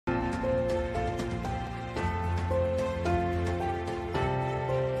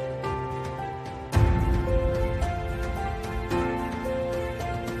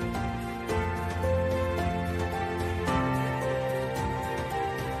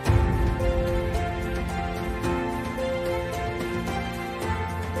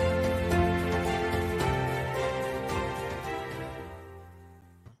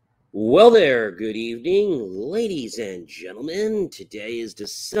Well there, good evening, ladies and gentlemen. Today is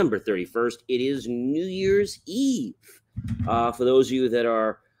December 31st. It is New Year's Eve. For those of you that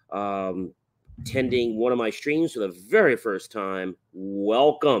are attending one of my streams for the very first time,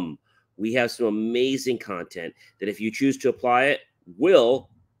 welcome. We have some amazing content that if you choose to apply it, will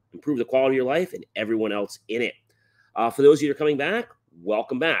improve the quality of your life and everyone else in it. For those of you that are coming back,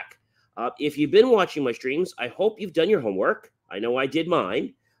 welcome back. If you've been watching my streams, I hope you've done your homework. I know I did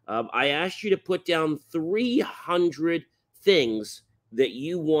mine. I asked you to put down 300 things that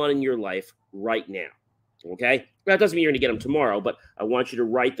you want in your life right now. Okay? That doesn't mean you're going to get them tomorrow, but I want you to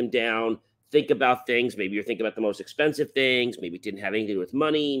write them down. Think about things. Maybe you're thinking about the most expensive things. Maybe it didn't have anything to do with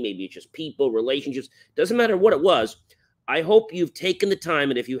money. Maybe it's just people, relationships. Doesn't matter what it was. I hope you've taken the time.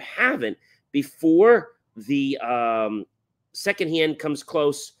 And if you haven't, before the second hand comes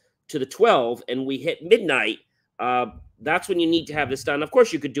close to the 12 and we hit midnight, that's when you need to have this done. Of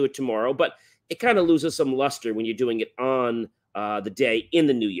course, you could do it tomorrow, but it kind of loses some luster when you're doing it on the day in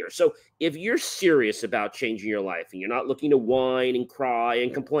the new year. So if you're serious about changing your life and you're not looking to whine and cry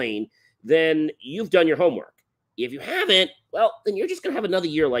and complain, then you've done your homework. If you haven't, well, then you're just going to have another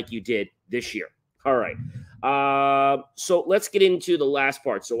year like you did this year. All right. So let's get into the last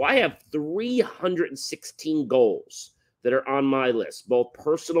part. So I have 316 goals that are on my list, both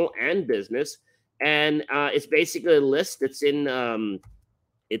personal and business. And it's basically a list that's in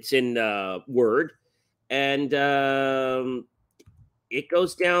Word, and it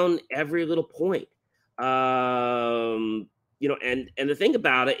goes down every little point. And the thing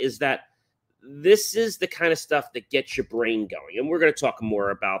about it is that this is the kind of stuff that gets your brain going. And we're going to talk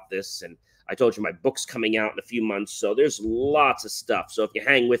more about this. And I told you my book's coming out in a few months, so there's lots of stuff. So if you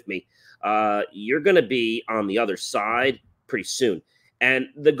hang with me, you're going to be on the other side pretty soon. And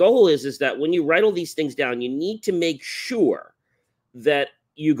the goal is that when you write all these things down, you need to make sure that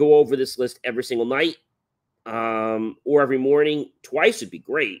you go over this list every single night or every morning. Twice would be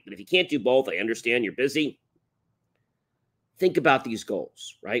great. But if you can't do both, I understand you're busy. Think about these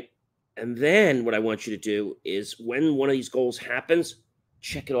goals, right? And then what I want you to do is when one of these goals happens,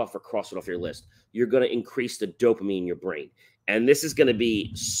 check it off or cross it off your list. You're going to increase the dopamine in your brain. And this is going to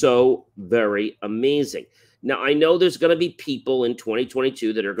be so very amazing. Now, I know there's going to be people in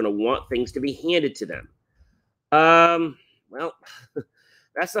 2022 that are going to want things to be handed to them. Well,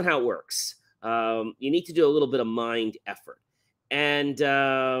 that's not how it works. You need to do a little bit of mind effort. And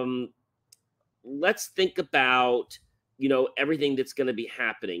let's think about, everything that's going to be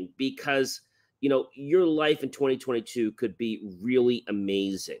happening because, your life in 2022 could be really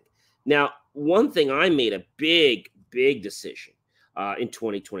amazing. Now, one thing I made a big decision in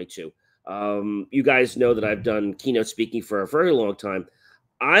 2022. You guys know that I've done keynote speaking for a very long time.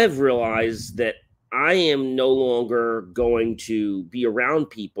 I've realized that I am no longer going to be around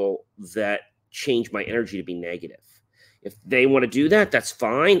people that change my energy to be negative. If they want to do that, that's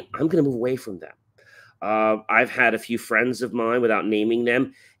fine. I'm going to move away from them. I've had a few friends of mine, without naming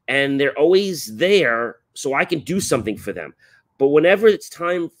them, and they're always there so I can do something for them. But whenever it's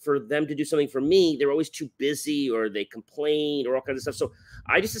time for them to do something for me, they're always too busy or they complain or all kinds of stuff. So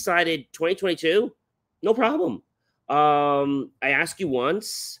I just decided 2022, no problem. I ask you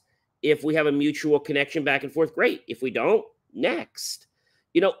once if we have a mutual connection back and forth. Great. If we don't, next.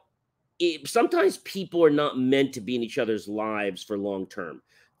 Sometimes people are not meant to be in each other's lives for long term.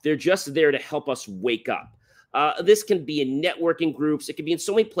 They're just there to help us wake up. This can be in networking groups. It can be in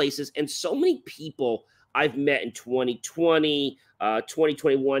so many places, and so many people I've met in 2020,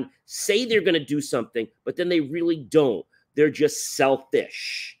 2021, say they're going to do something, but then they really don't. They're just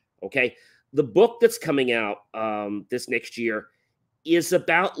selfish, okay? The book that's coming out this next year is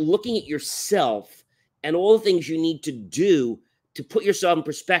about looking at yourself and all the things you need to do to put yourself in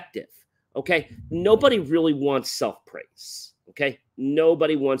perspective, okay? Nobody really wants self-praise, okay?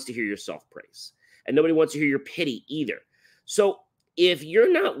 Nobody wants to hear your self-praise, and nobody wants to hear your pity either. So if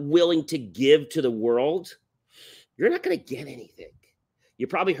you're not willing to give to the world, you're not going to get anything. You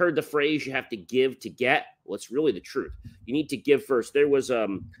probably heard the phrase, you have to give to get. Well, it's really the truth. You need to give first. There was a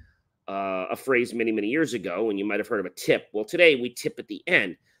phrase many, many years ago, and you might have heard of a tip. Well, today we tip at the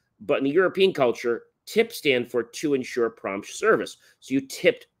end. But in the European culture, tips stand for to ensure prompt service. So you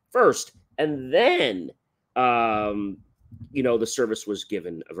tipped first, and then the service was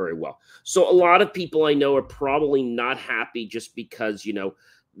given very well. So a lot of people I know are probably not happy just because,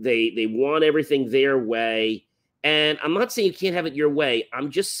 they want everything their way. And I'm not saying you can't have it your way. I'm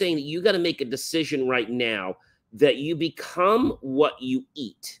just saying that you got to make a decision right now that you become what you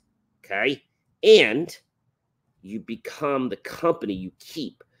eat, okay? And you become the company you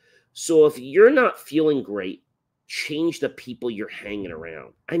keep. So if you're not feeling great, change the people you're hanging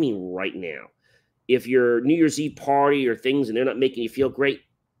around. I mean, right now. If your New Year's Eve party or things and they're not making you feel great,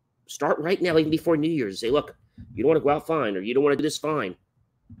 start right now, even before New Year's. Say, look, you don't want to go out, fine, or you don't want to do this, fine.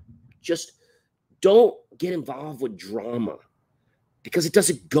 Just don't get involved with drama because it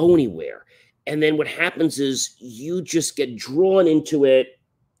doesn't go anywhere. And then what happens is you just get drawn into it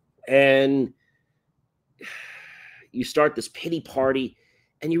and you start this pity party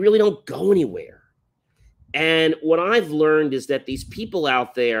and you really don't go anywhere. And what I've learned is that these people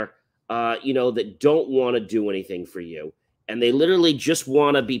out there, that don't want to do anything for you, and they literally just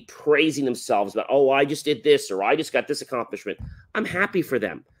want to be praising themselves about, oh, I just did this, or I just got this accomplishment. I'm happy for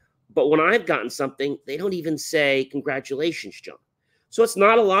them. But when I've gotten something, they don't even say, congratulations, John. So it's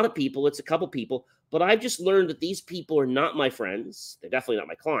not a lot of people. It's a couple people. But I've just learned that these people are not my friends. They're definitely not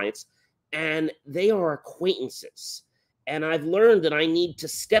my clients. And they are acquaintances. And I've learned that I need to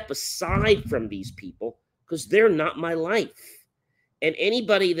step aside from these people because they're not my life. And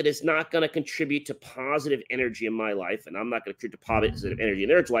anybody that is not going to contribute to positive energy in my life, and I'm not going to contribute to positive energy in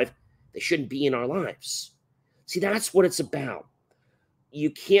their life, they shouldn't be in our lives. See, that's what it's about. You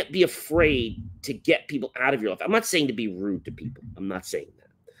can't be afraid to get people out of your life. I'm not saying to be rude to people. I'm not saying that.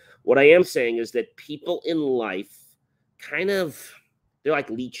 What I am saying is that people in life they're like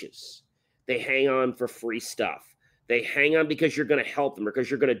leeches. They hang on for free stuff. They hang on because you're going to help them or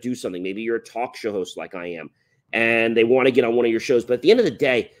because you're going to do something. Maybe you're a talk show host like I am, and they want to get on one of your shows. But at the end of the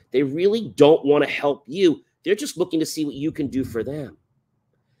day, they really don't want to help you. They're just looking to see what you can do for them.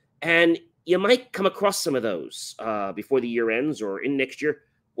 And you might come across some of those before the year ends or in next year.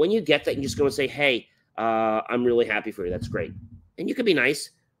 When you get that, you just go and say, hey, I'm really happy for you. That's great. And you can be nice.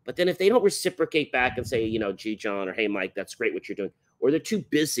 But then if they don't reciprocate back and say, gee, John, or hey, Mike, that's great what you're doing, or they're too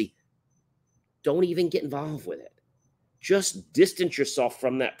busy, don't even get involved with it. Just distance yourself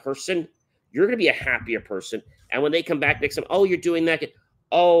from that person. You're going to be a happier person. And when they come back next time, oh, you're doing that.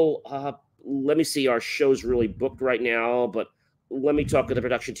 Let me see. Our show's really booked right now, but let me talk to the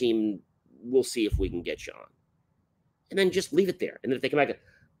production team. We'll see if we can get you on. And then just leave it there. And then if they come back,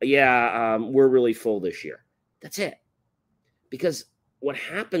 we're really full this year. That's it. Because what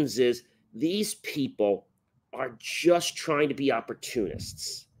happens is these people are just trying to be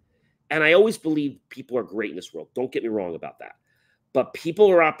opportunists. And I always believe people are great in this world. Don't get me wrong about that. But people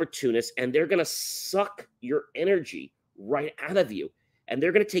are opportunists, and they're going to suck your energy right out of you. And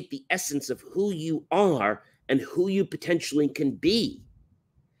they're going to take the essence of who you are and who you potentially can be.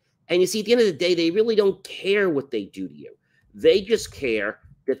 And you see, at the end of the day, they really don't care what they do to you. They just care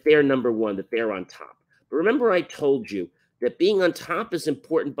that they're number one, that they're on top. But remember, I told you that being on top is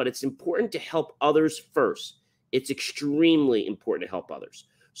important, but it's important to help others first. It's extremely important to help others.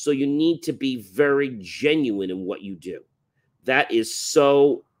 So you need to be very genuine in what you do. That is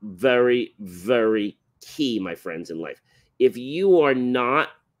so very, very key, my friends, in life. If you are not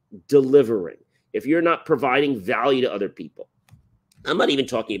delivering, if you're not providing value to other people, I'm not even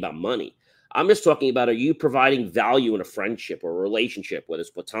talking about money. I'm just talking about, are you providing value in a friendship or a relationship, whether it's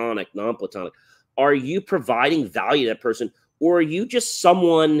platonic, non-platonic? Are you providing value to that person? Or are you just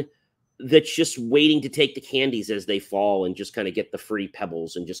someone that's just waiting to take the candies as they fall and just kind of get the free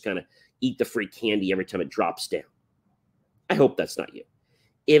pebbles and just kind of eat the free candy every time it drops down? I hope that's not you.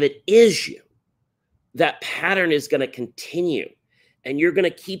 If it is you, that pattern is going to continue, and you're going to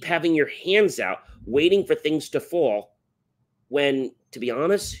keep having your hands out waiting for things to fall when, to be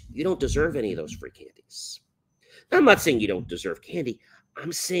honest, you don't deserve any of those free candies. Now, I'm not saying you don't deserve candy.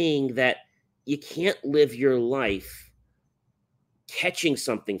 I'm saying that you can't live your life catching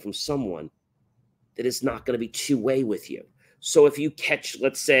something from someone that is not going to be two-way with you. So if you catch,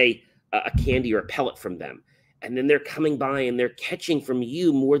 let's say, a candy or a pellet from them, and then they're coming by and they're catching from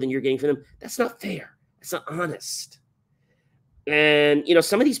you more than you're getting from them, that's not fair. That's not honest. And,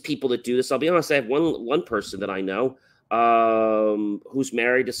 some of these people that do this, I'll be honest, I have one person that I know who's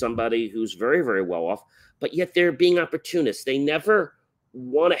married to somebody who's very, very well off, but yet they're being opportunists. They never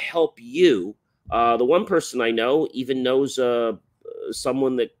want to help you. The one person I know even knows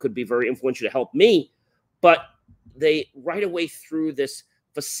someone that could be very influential to help me, but they right away threw this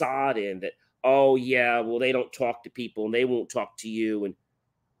facade in that, oh yeah, well, they don't talk to people and they won't talk to you.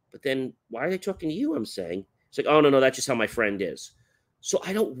 But then why are they talking to you? I'm saying it's like, oh no, that's just how my friend is. So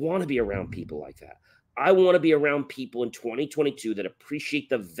I don't want to be around people like that. I want to be around people in 2022 that appreciate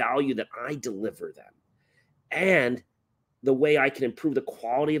the value that I deliver them and the way I can improve the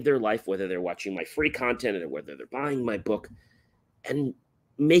quality of their life, whether they're watching my free content or whether they're buying my book, and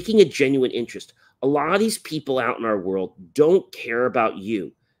making a genuine interest. A lot of these people out in our world don't care about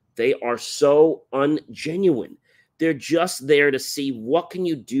you. They are so ungenuine. They're just there to see what can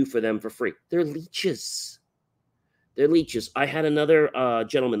you do for them for free. They're leeches. They're leeches. I had another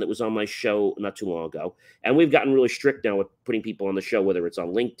gentleman that was on my show not too long ago, and we've gotten really strict now with putting people on the show, whether it's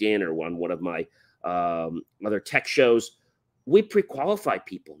on LinkedIn or on one of my other tech shows. We pre-qualify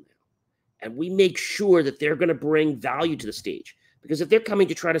people now, and we make sure that they're going to bring value to the stage. Because if they're coming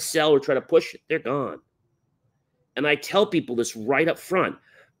to try to sell or try to push it, they're gone. And I tell people this right up front,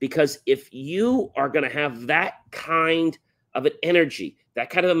 because if you are going to have that kind of an energy, that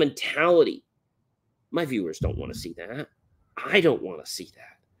kind of a mentality, my viewers don't want to see that. I don't want to see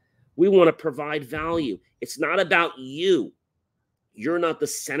that. We want to provide value. It's not about you. You're not the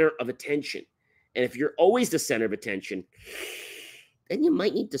center of attention. And if you're always the center of attention, then you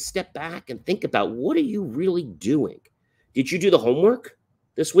might need to step back and think about, what are you really doing? Did you do the homework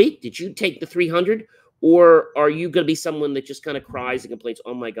this week? Did you take the 300? Or are you going to be someone that just kind of cries and complains,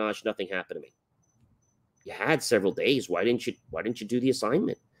 oh my gosh, nothing happened to me? You had several days. Why didn't you do the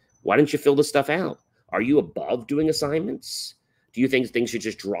assignment? Why didn't you fill the stuff out? Are you above doing assignments? Do you think things should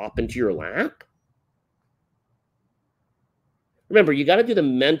just drop into your lap? Remember, you got to do the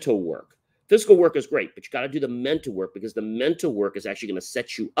mental work. Physical work is great, but you got to do the mental work, because the mental work is actually going to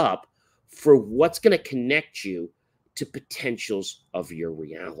set you up for what's going to connect you to potentials of your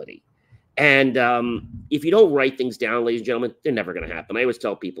reality. And if you don't write things down, ladies and gentlemen, they're never going to happen. I always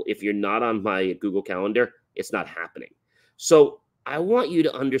tell people, if you're not on my Google Calendar, it's not happening. So I want you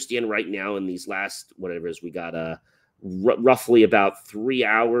to understand right now, in these last, whatever it is, we got roughly about 3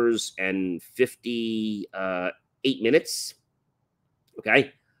 hours and 58 minutes.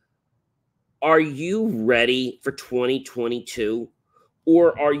 Okay. Are you ready for 2022?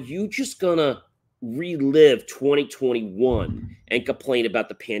 Or are you just going to relive 2021 and complain about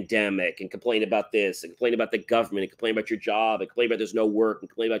the pandemic and complain about this and complain about the government and complain about your job and complain about there's no work and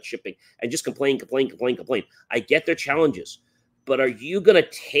complain about shipping and just complain? I get their challenges, but are you going to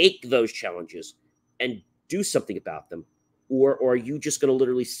take those challenges and do something about them? Or are you just going to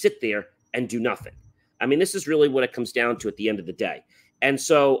literally sit there and do nothing? I mean, this is really what it comes down to at the end of the day. And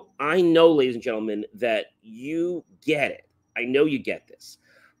so I know, ladies and gentlemen, that you get it. I know you get this.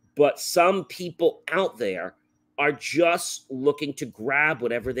 But some people out there are just looking to grab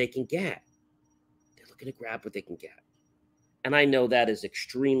whatever they can get. They're looking to grab what they can get. And I know that is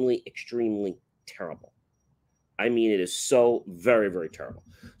extremely, extremely terrible. I mean, it is so very, very terrible.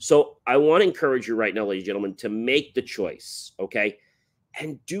 So I want to encourage you right now, ladies and gentlemen, to make the choice, okay?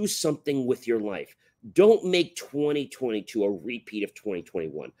 And do something with your life. Don't make 2022 a repeat of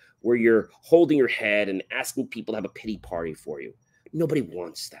 2021, where you're holding your head and asking people to have a pity party for you. Nobody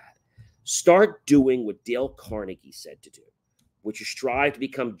wants that. Start doing what Dale Carnegie said to do, which is strive to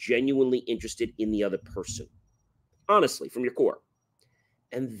become genuinely interested in the other person, honestly, from your core.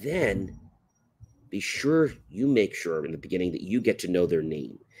 And then be sure you make sure in the beginning that you get to know their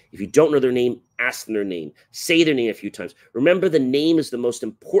name. If you don't know their name, ask them their name. Say their name a few times. Remember, the name is the most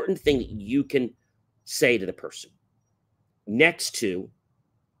important thing that you can say to the person, next to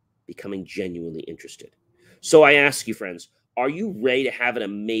becoming genuinely interested. So I ask you, friends, are you ready to have an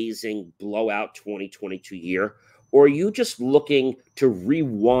amazing blowout 2022 year? Or are you just looking to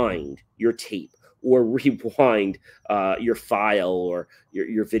rewind your tape or rewind your file or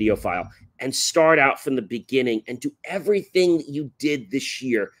your video file and start out from the beginning and do everything that you did this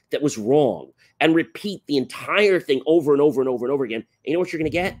year that was wrong and repeat the entire thing over and over and over and over again? And you know what you're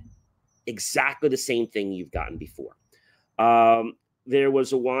going to get? Exactly the same thing you've gotten before. There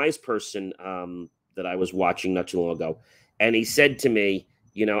was a wise person that I was watching not too long ago, and he said to me,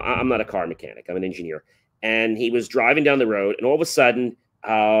 you know, I'm not a car mechanic, I'm an engineer. And he was driving down the road, and all of a sudden,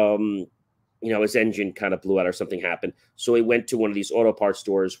 you know, his engine kind of blew out or something happened. So he went to one of these auto parts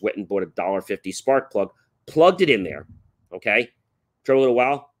stores, went and bought a $1.50 spark plug, plugged it in there, okay? Drove a little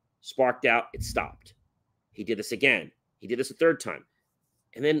while, sparked out, it stopped. He did this again. He did this a third time.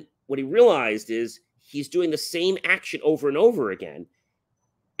 And then what he realized is he's doing the same action over and over again,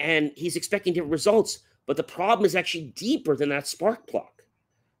 and he's expecting different results. But the problem is actually deeper than that spark plug.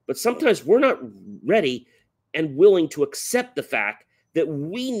 But sometimes we're not ready and willing to accept the fact that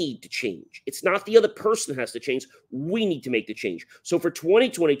we need to change. It's not the other person has to change. We need to make the change. So for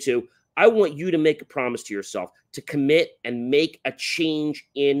 2022, I want you to make a promise to yourself to commit and make a change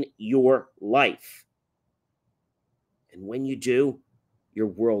in your life. And when you do, your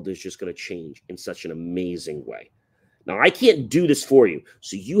world is just going to change in such an amazing way. Now, I can't do this for you,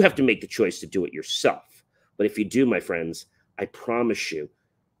 so you have to make the choice to do it yourself. But if you do, my friends, I promise you,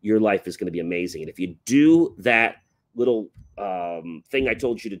 your life is going to be amazing. And if you do that little thing I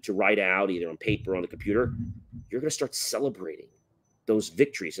told you to write out, either on paper or on the computer, you're going to start celebrating those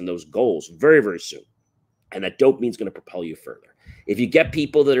victories and those goals very, very soon. And that dopamine is going to propel you further. If you get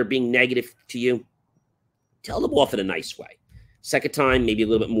people that are being negative to you, tell them off in a nice way. Second time, maybe a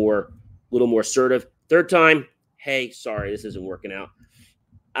little more assertive. Third time, hey, sorry, this isn't working out.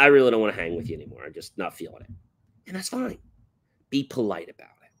 I really don't want to hang with you anymore. I'm just not feeling it. And that's fine. Be polite about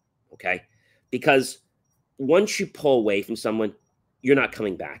it, okay? Because once you pull away from someone, you're not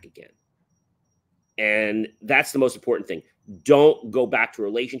coming back again. And that's the most important thing. Don't go back to a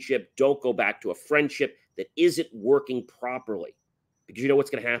relationship. Don't go back to a friendship that isn't working properly. Because you know what's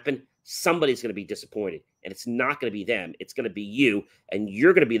going to happen? Somebody's going to be disappointed. And it's not going to be them. It's going to be you. And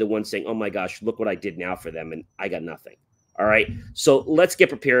you're going to be the one saying, oh my gosh, look what I did now for them. And I got nothing. All right. So let's get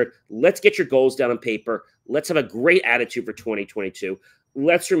prepared. Let's get your goals down on paper. Let's have a great attitude for 2022.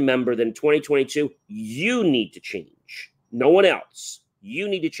 Let's remember that in 2022, you need to change. No one else. You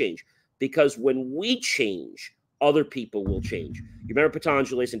need to change. Because when we change, other people will change. You remember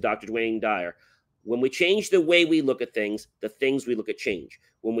Patanjali's and Dr. Dwayne Dyer. When we change the way we look at things, the things we look at change.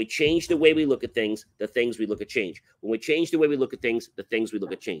 When we change the way we look at things, the things we look at change. When we change the way we look at things, the things we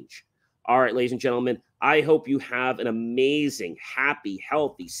look at change. All right, ladies and gentlemen, I hope you have an amazing, happy,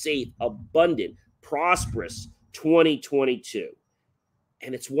 healthy, safe, abundant, prosperous 2022.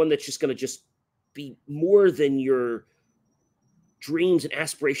 And it's one that's just going to just be more than your dreams and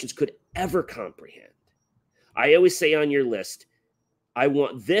aspirations could ever comprehend. I always say on your list, I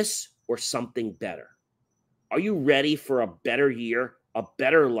want this or something better. Are you ready for a better year, a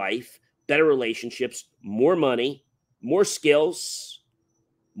better life, better relationships, more money, more skills,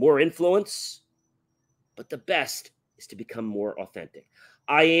 more influence? But the best is to become more authentic.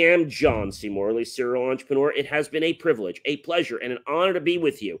 I am John C. Morley, serial entrepreneur. It has been a privilege, a pleasure, and an honor to be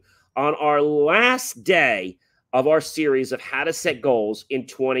with you on our last day of our series of how to set goals in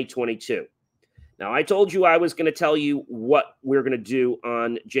 2022. Now, I told you I was going to tell you what we're going to do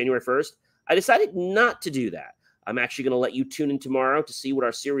on January 1st. I decided not to do that. I'm actually going to let you tune in tomorrow to see what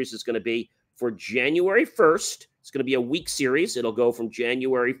our series is going to be for January 1st. It's going to be a week series. It'll go from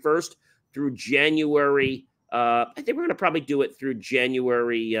January 1st through January. I think we're going to probably do it through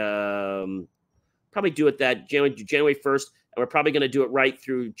January. Probably do it that January 1st. And we're probably going to do it right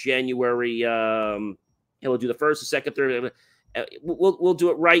through January. We'll do the first, the second, third. We'll do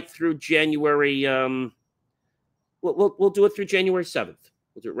it right through January. We'll do it through January 7th.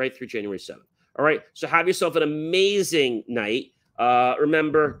 We'll do it right through January 7th. All right. So have yourself an amazing night.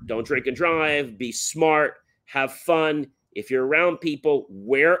 Remember, don't drink and drive. Be smart. Have fun. If you're around people,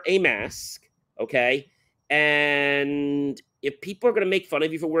 wear a mask. Okay. And if people are going to make fun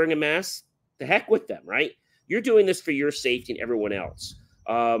of you for wearing a mask, the heck with them, right? You're doing this for your safety and everyone else.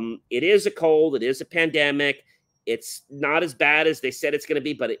 It is a cold. It is a pandemic. It's not as bad as they said it's going to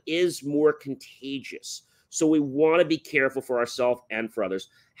be, but it is more contagious. So we want to be careful for ourselves and for others.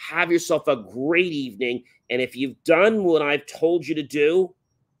 Have yourself a great evening. And if you've done what I've told you to do,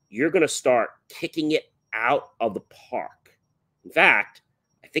 you're going to start kicking it out of the park. In fact,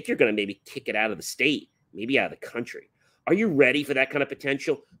 I think you're going to maybe kick it out of the state, maybe out of the country. Are you ready for that kind of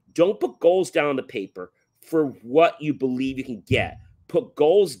potential? Don't put goals down on the paper for what you believe you can get. Put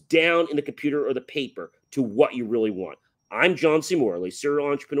goals down in the computer or the paper to what you really want. I'm John C. Morley, serial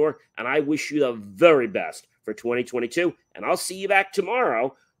entrepreneur, and I wish you the very best for 2022. And I'll see you back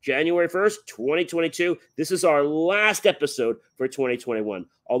tomorrow, January 1st, 2022. This is our last episode for 2021.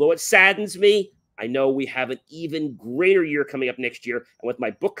 Although it saddens me, I know we have an even greater year coming up next year. And with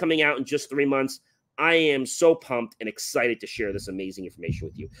my book coming out in just 3 months, I am so pumped and excited to share this amazing information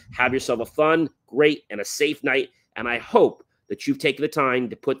with you. Have yourself a fun, great, and a safe night. And I hope that you've taken the time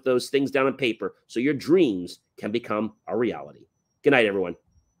to put those things down on paper so your dreams can become a reality. Good night, everyone.